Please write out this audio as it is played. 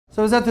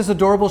So I was at this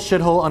adorable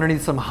shithole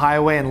underneath some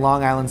highway in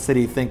Long Island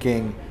City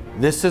thinking,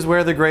 this is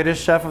where the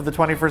greatest chef of the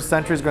 21st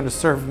century is going to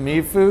serve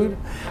me food?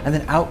 And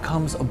then out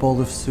comes a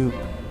bowl of soup,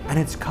 and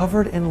it's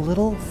covered in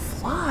little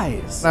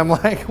flies. And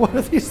I'm like, what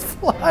are these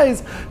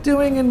flies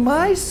doing in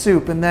my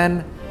soup? And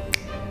then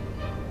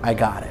I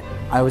got it.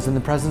 I was in the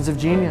presence of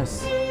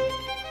genius.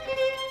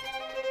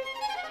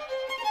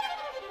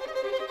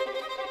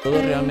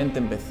 Todo realmente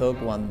empezó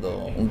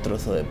cuando un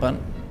trozo de pan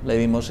le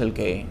dimos el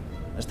que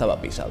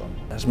estaba pisado.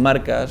 Las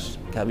marcas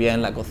que había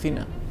en la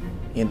cocina.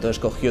 Y entonces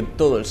cogió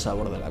todo el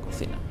sabor de la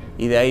cocina.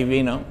 Y de ahí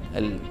vino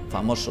el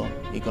famoso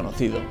y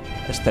conocido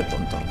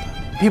Stepton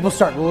torta. People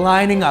start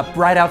lining up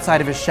right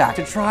outside of his shack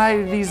to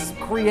try these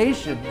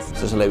creations.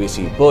 Esto es el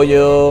ABC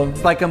pollo.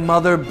 It's like a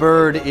mother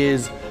bird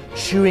is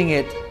chewing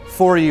it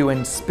for you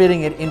and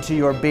spitting it into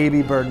your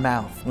baby bird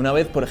mouth. Una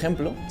vez, por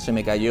ejemplo, se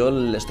me cayó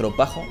el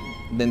estropajo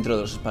dentro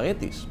de los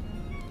espaguetis.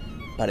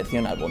 Parecía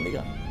una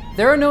albóndiga.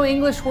 There are no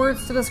English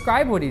words to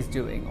describe what he's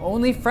doing,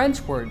 only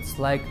French words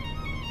like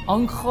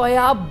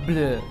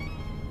incroyable,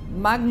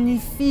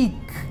 magnifique,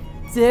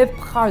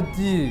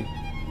 dépraду.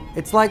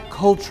 It's like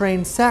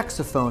Coltrane's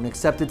saxophone,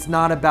 except it's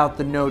not about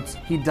the notes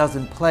he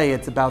doesn't play,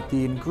 it's about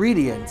the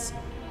ingredients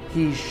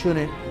he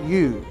shouldn't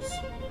use,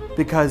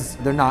 because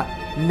they're not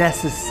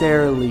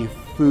necessarily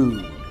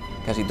food.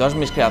 Casi todas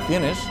mis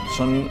creaciones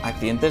son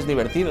accidentes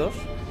divertidos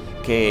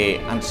que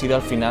han sido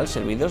al final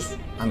servidos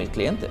a mis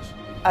clientes.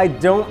 I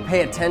don't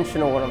pay attention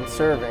to what I'm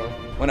serving.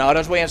 Bueno, ahora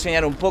os voy a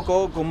enseñar un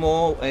poco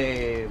cómo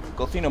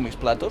cocino mis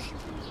platos.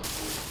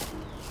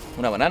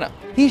 Una banana.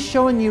 He's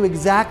showing you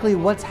exactly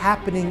what's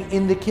happening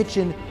in the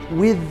kitchen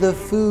with the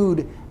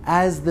food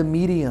as the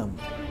medium.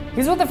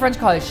 He's what the French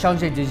call a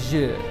changer de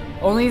jeu.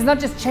 Only he's not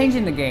just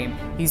changing the game,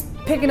 he's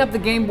picking up the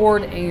game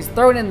board and he's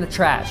throwing it in the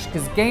trash,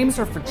 because games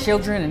are for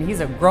children and he's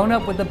a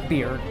grown-up with a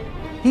beard.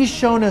 He's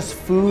shown us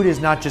food is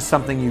not just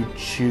something you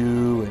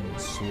chew and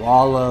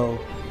swallow.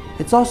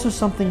 It's also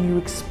something you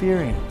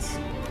experience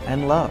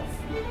and love.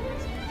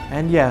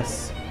 And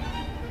yes,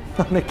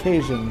 on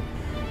occasion,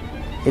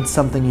 it's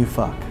something you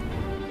fuck.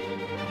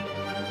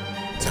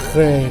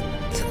 Très,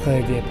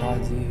 très bien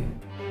parti.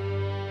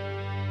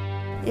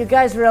 You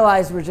guys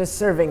realize we're just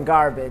serving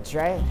garbage,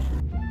 right?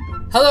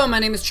 Hello, my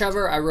name is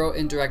Trevor. I wrote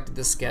and directed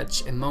this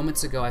sketch, and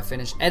moments ago I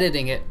finished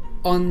editing it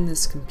on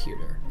this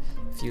computer.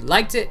 If you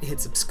liked it, hit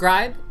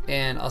subscribe,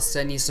 and I'll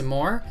send you some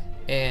more.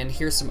 And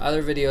here's some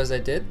other videos I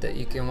did that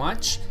you can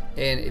watch.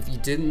 And if you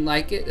didn't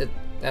like it,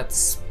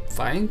 that's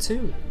fine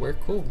too. We're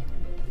cool.